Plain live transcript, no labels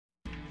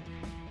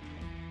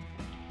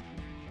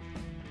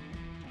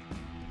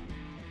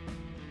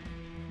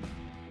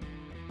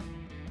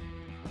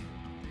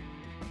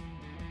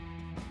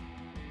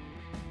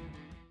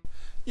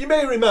You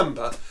may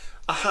remember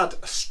I had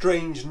a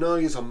strange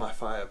noise on my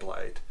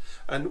Fireblade,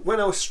 and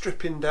when I was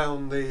stripping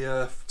down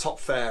the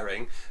top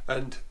fairing,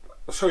 and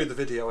I'll show you the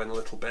video in a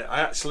little bit, I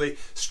actually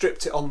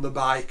stripped it on the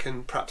bike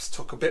and perhaps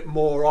took a bit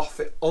more off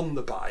it on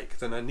the bike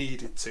than I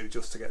needed to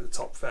just to get the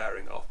top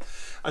fairing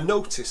off. I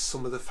noticed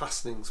some of the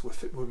fastenings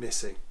were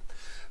missing.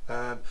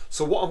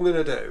 So what I'm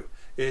going to do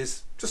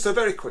is just a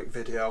very quick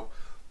video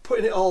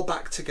putting it all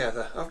back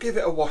together. I'll give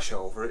it a wash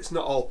over. It's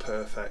not all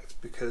perfect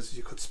because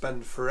you could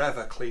spend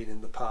forever cleaning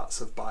the parts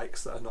of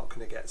bikes that are not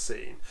going to get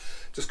seen.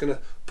 Just going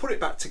to put it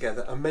back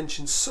together and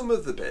mention some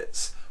of the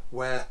bits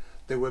where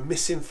there were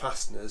missing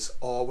fasteners,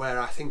 or where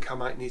I think I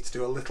might need to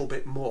do a little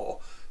bit more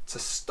to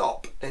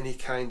stop any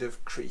kind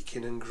of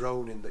creaking and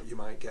groaning that you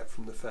might get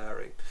from the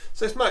fairing.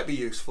 So this might be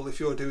useful if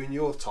you're doing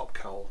your top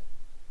cowl.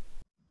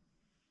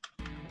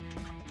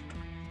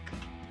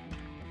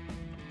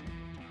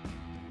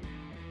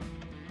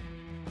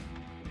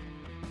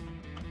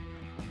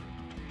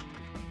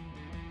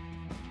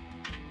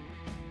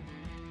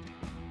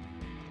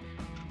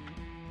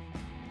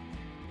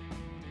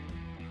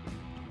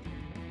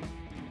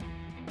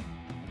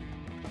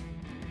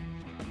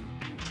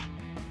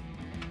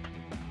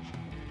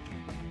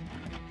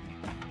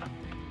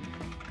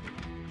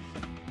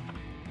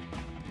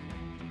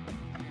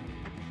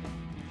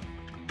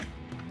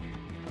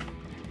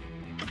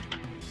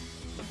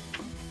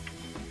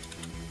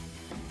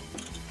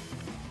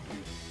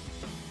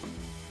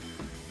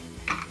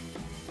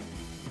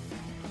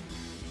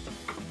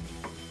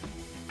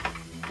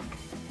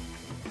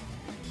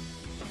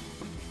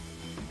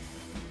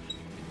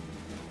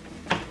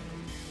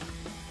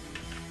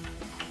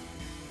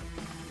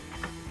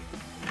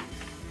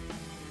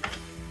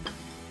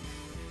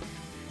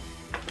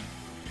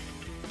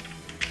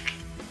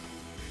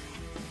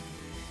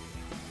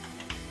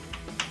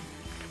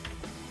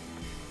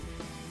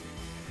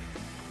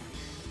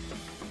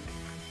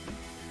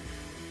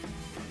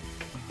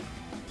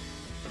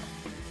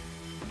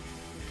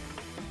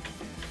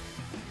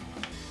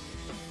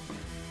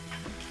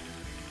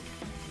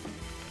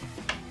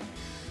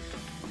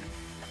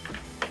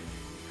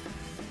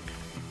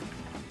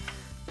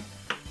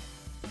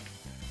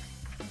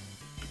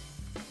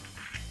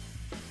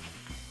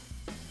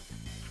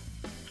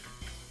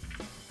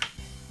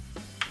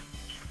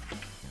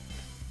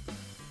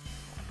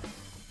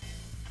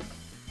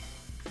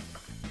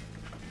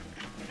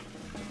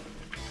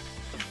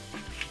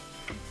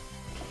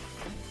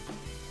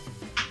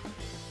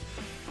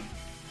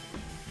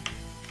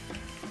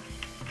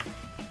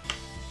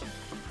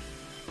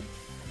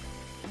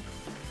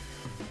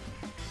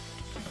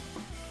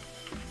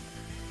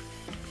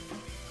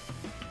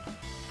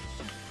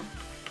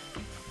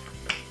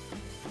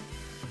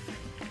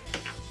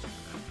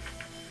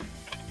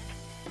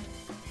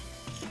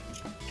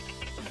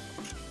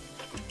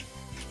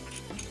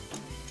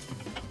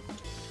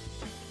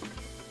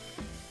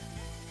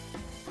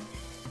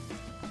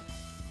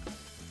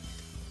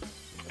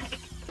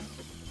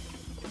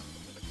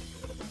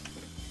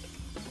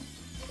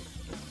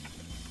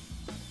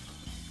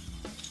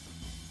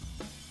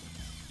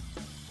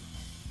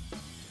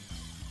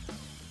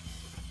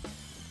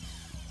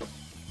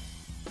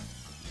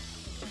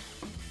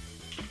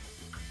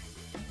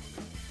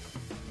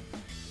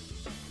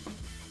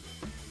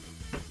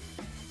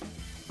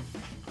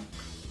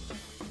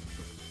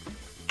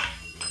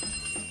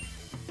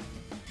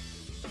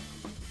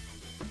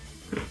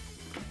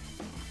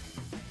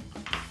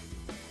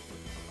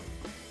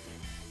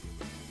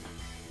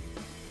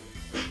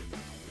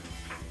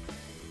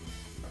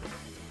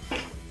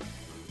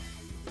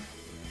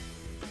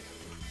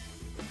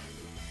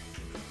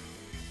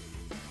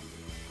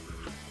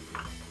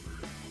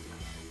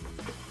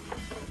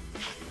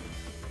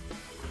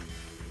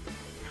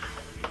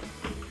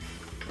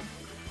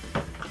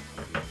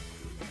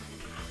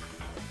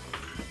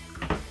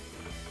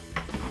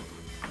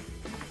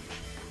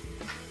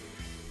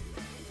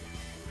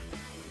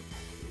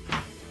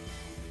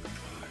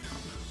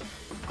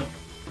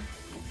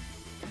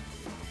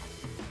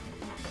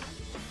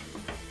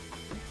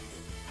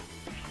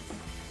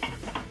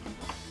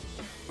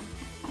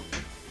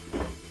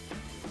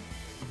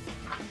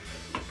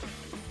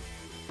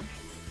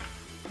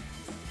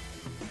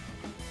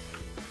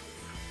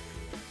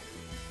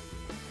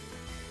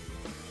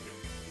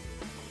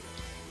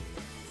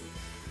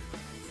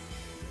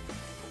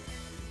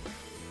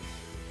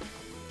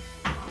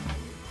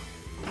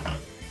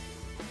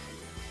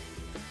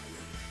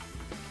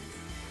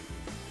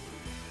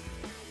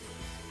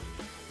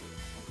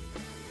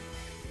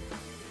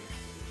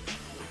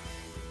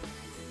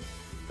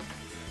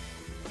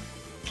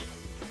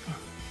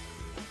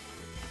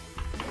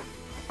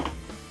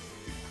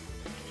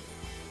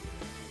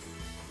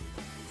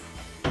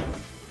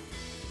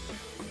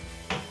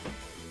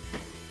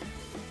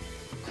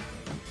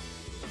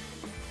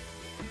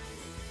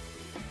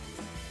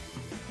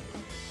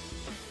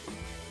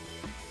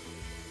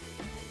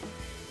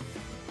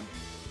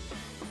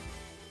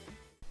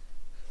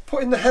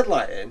 Putting the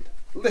headlight in,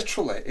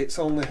 literally it's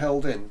only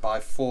held in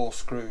by 4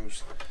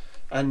 screws,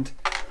 and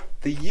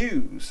they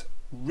use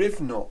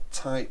riv nut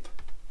type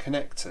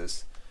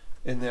connectors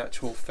in the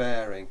actual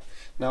fairing.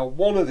 Now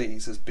one of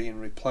these has been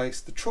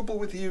replaced. The trouble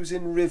with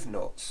using riv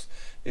nuts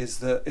is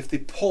that if they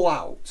pull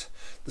out,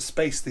 the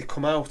space they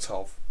come out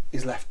of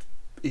is left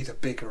either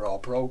bigger or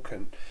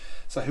broken.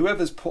 So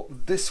whoever's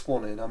put this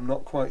one in, I'm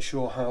not quite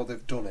sure how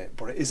they've done it,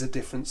 but it is a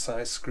different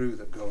size screw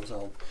that goes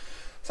on.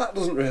 So that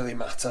doesn't really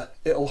matter.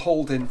 It'll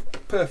hold in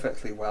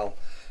perfectly well,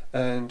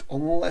 and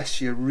unless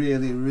you're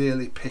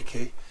really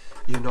picky,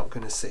 you're not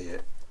going to see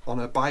it. On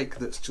a bike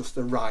that's just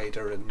a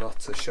rider and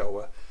not a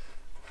shower,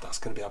 that's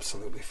going to be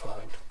absolutely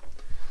fine.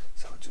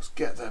 So I'll just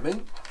get them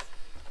in.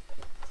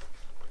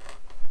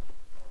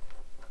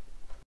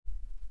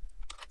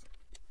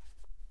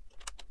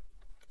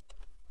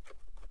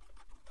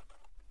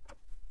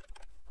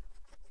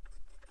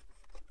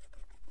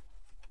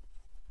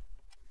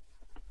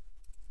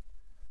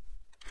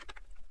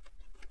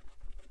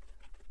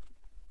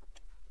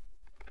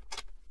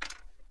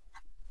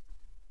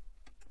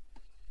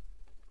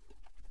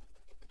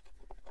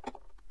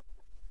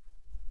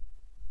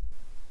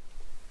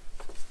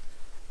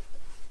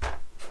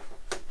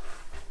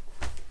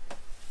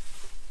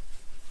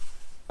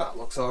 That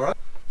looks alright.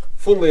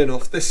 Funnily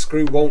enough, this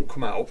screw won't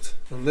come out,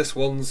 and this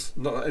one's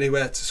not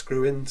anywhere to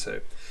screw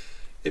into.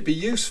 It'd be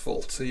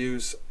useful to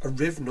use a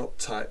riv nut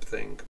type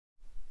thing.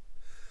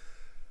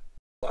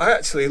 I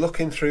actually,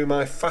 looking through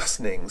my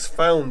fastenings,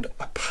 found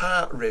a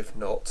part riv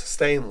nut,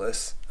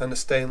 stainless, and a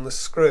stainless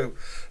screw,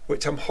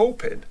 which I'm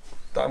hoping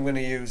that I'm going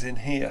to use in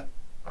here.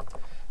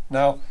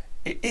 Now,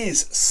 it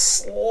is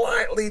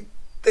slightly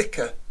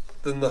thicker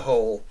than the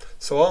hole,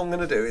 so all I'm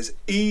going to do is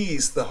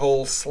ease the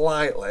hole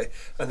slightly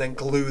and then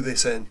glue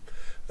this in.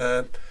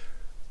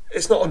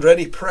 It's not under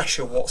any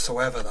pressure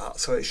whatsoever, that,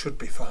 so it should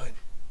be fine.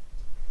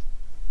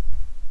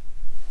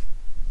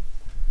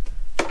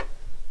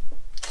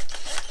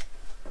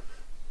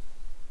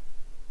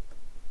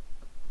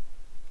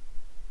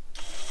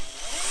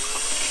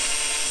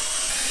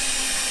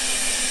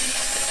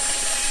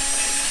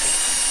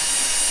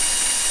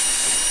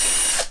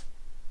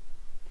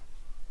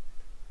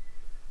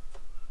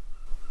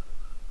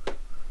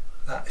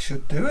 That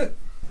should do it.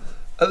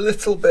 A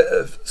little bit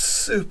of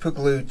super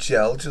glue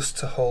gel just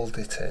to hold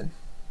it in.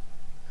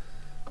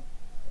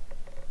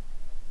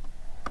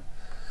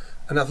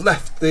 And I've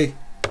left the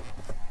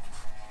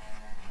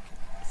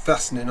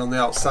fastening on the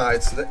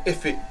outside so that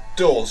if it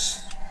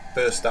does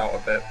burst out a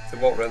bit, it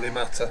won't really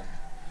matter.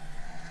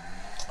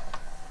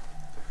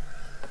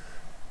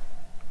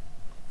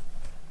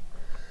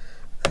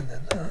 And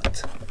then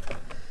that,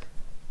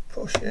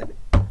 push it.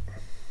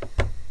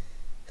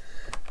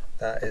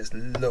 That is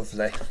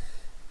lovely.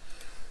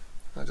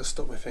 I just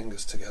stuck my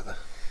fingers together.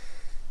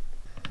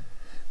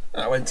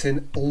 That went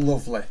in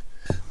lovely.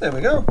 There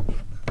we go.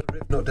 The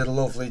riv nut did a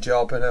lovely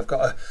job, and I've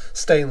got a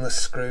stainless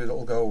screw that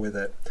will go with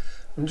it.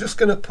 I'm just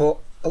going to put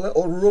a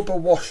little rubber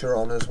washer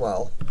on as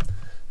well,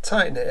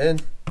 tighten it in,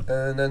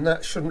 and then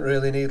that shouldn't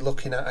really need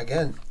looking at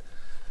again.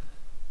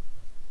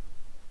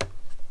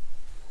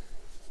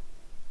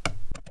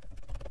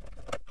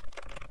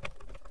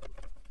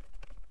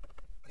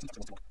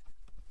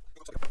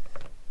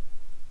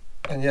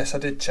 And yes, I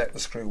did check the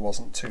screw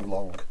wasn't too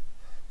long.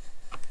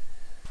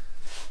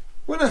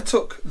 When I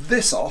took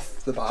this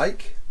off the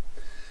bike,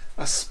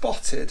 I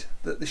spotted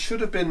that there should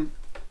have been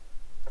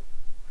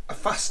a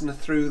fastener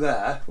through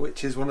there,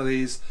 which is one of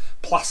these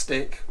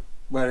plastic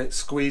where it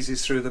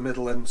squeezes through the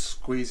middle and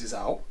squeezes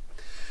out.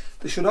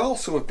 There should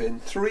also have been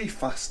 3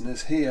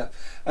 fasteners here,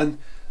 and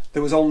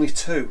there was only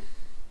 2.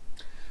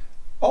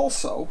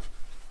 Also,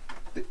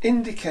 the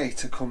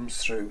indicator comes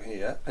through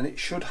here, and it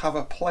should have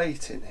a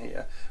plate in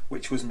here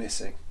which was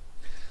missing.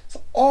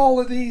 So all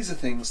of these are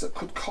things that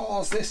could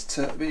cause this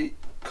to be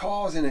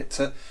causing it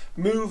to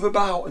move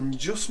about and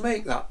just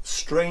make that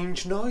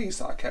strange noise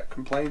that I kept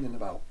complaining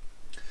about.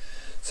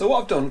 So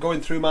what I've done, going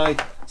through my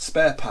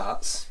spare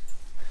parts,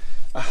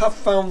 I have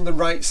found the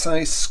right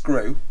size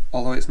screw,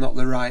 although it's not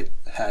the right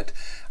head.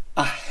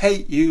 I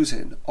hate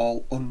using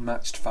all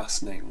unmatched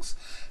fastenings.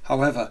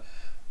 However,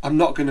 I'm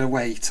not going to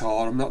wait,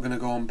 or I'm not going to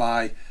go and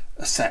buy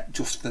a set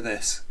just for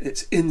this.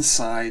 It's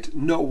inside,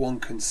 no one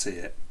can see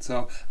it,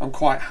 so I'm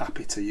quite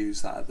happy to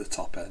use that at the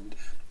top end.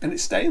 And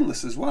it's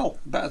stainless as well,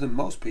 better than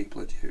most people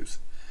would use.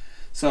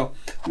 So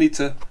I need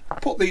to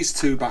put these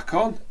 2 back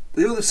on.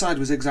 The other side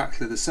was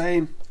exactly the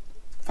same,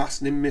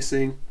 fastening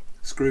missing,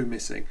 screw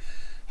missing.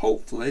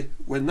 Hopefully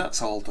when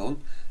that's all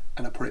done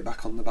and I put it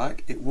back on the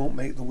bike, it won't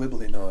make the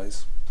wibbly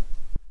noise.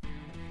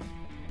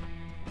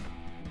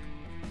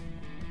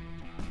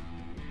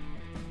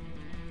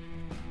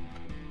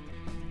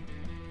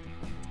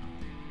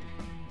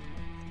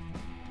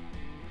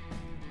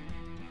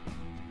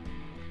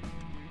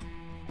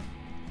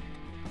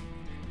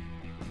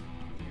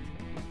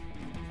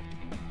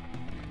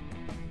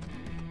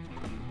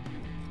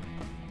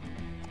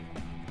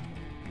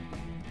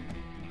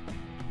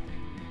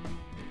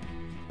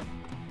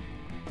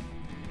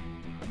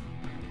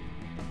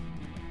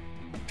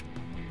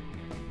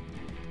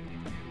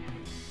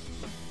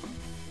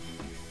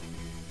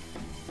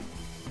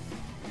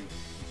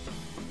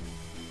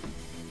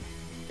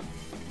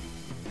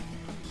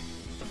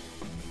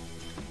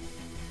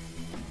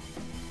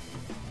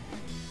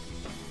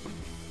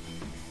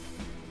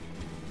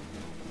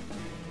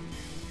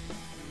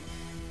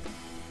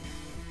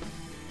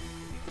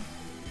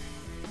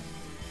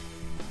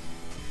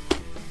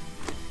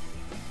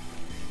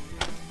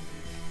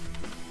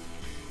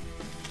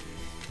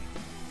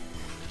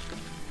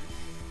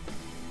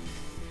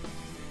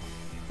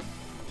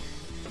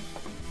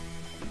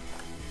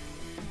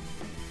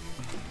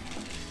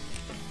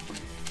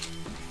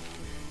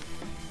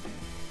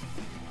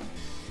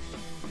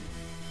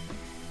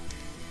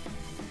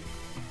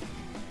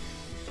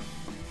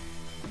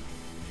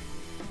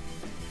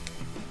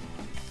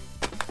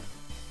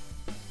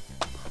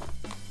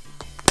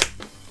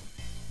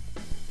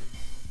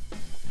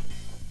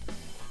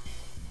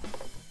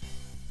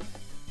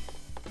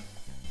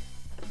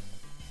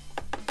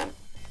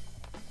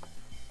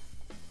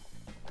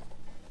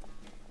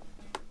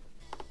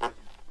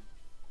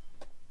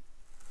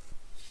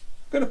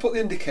 I'm going to put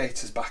the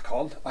indicators back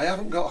on. I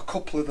haven't got a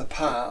couple of the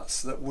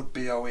parts that would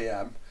be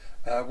OEM,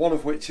 one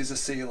of which is a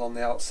seal on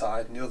the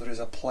outside and the other is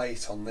a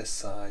plate on this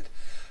side.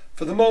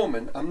 For the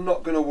moment I'm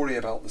not going to worry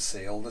about the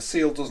seal. The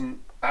seal doesn't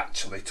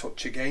actually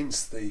touch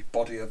against the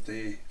body of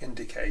the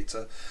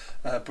indicator,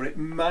 but it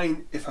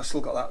might, if I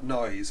still got that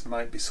noise,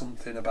 might be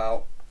something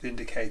about the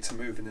indicator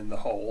moving in the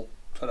hole,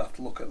 so I'd have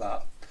to look at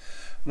that.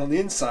 And on the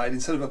inside,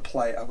 instead of a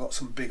plate, I've got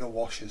some bigger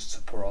washers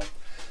to put on,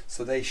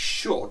 so they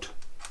should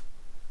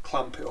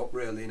clamp it up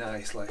really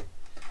nicely.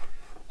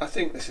 I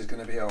think this is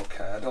going to be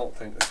okay. I don't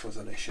think this was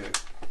an issue.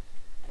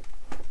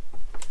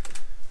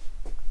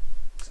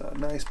 So a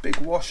nice big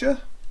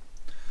washer,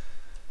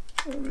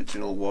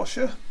 original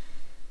washer.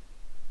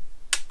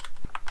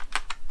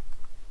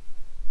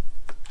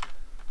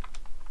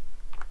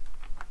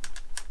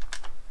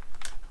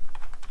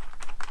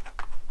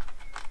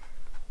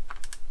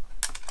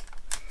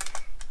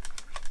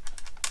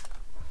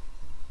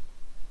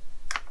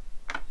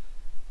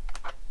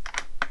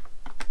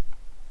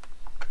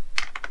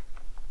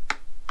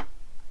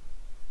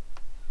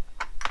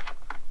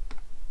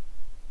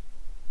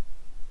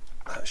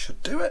 That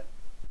should do it.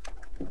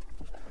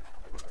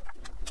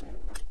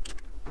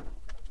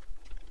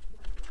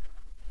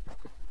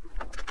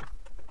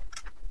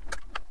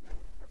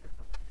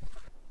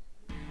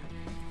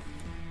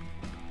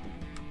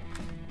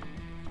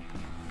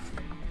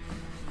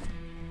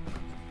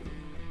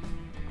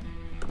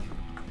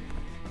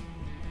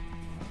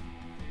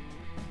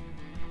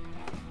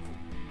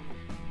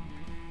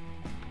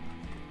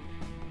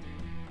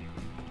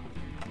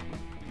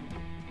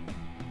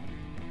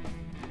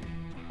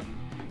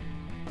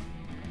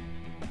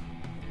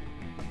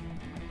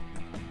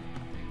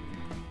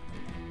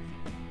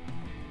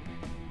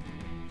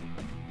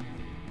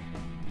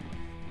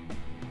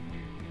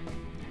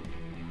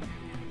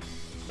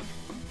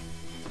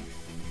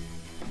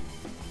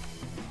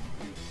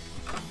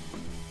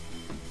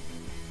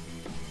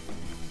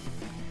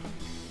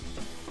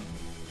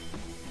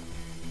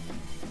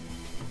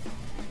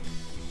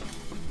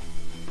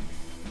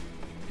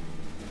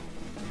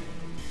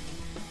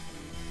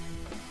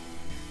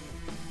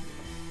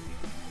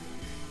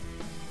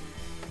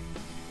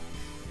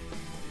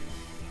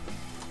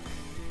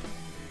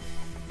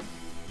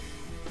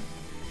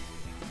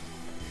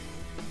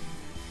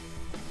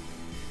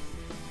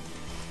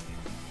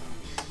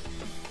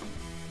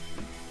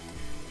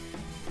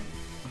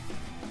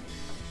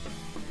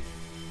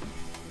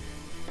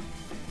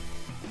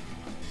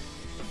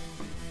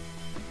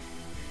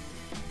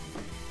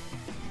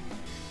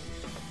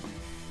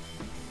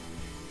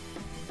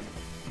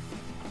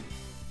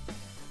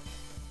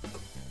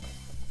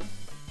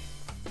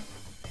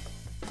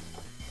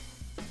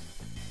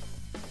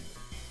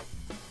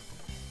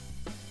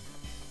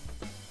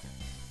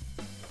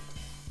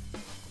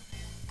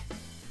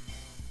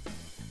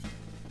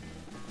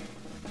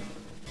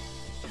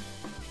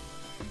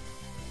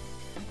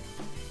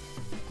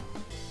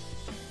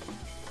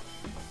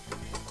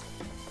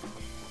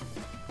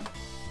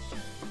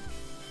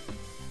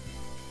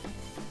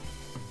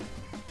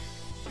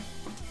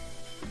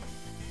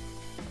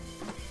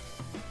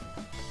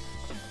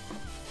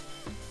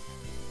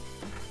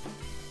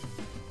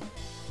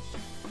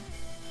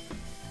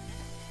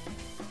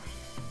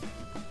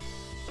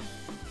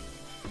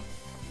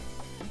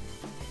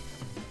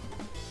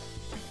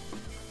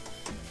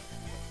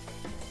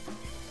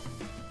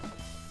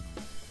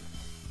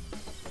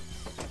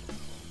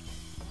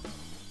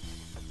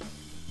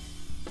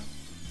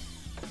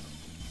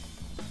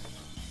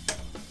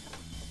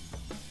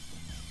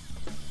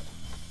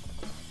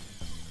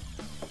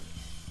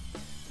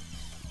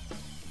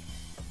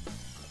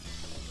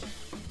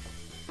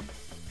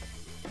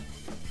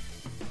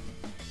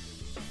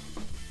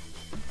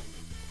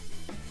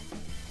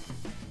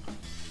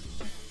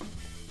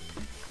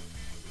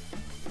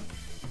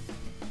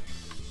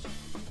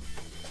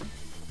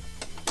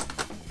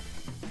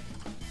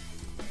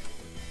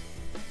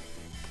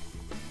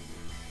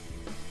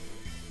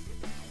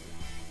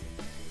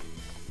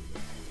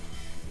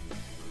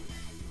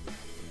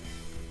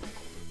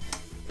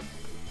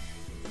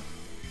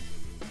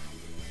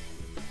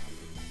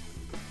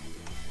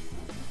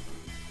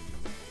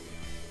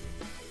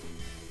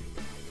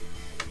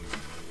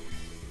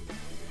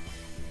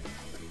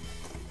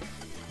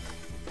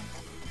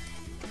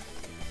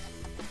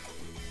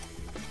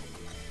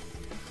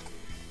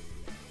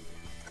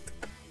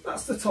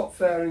 That's the top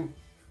fairing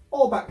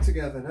all back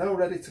together now,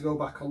 ready to go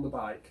back on the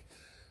bike.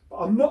 But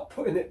I'm not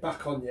putting it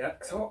back on yet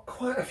because I've got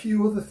quite a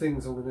few other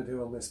things I'm going to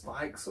do on this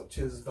bike, such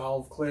as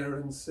valve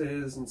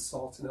clearances and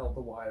sorting out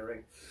the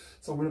wiring.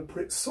 So I'm going to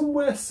put it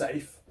somewhere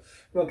safe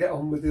and I'll get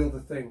on with the other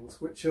things,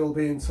 which will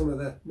be in some of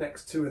the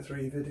next 2 or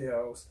 3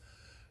 videos.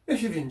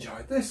 If you've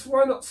enjoyed this,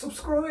 why not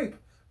subscribe?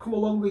 Come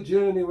along the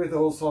journey with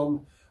us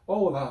on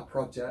all of our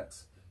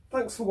projects.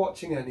 Thanks for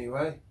watching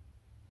anyway.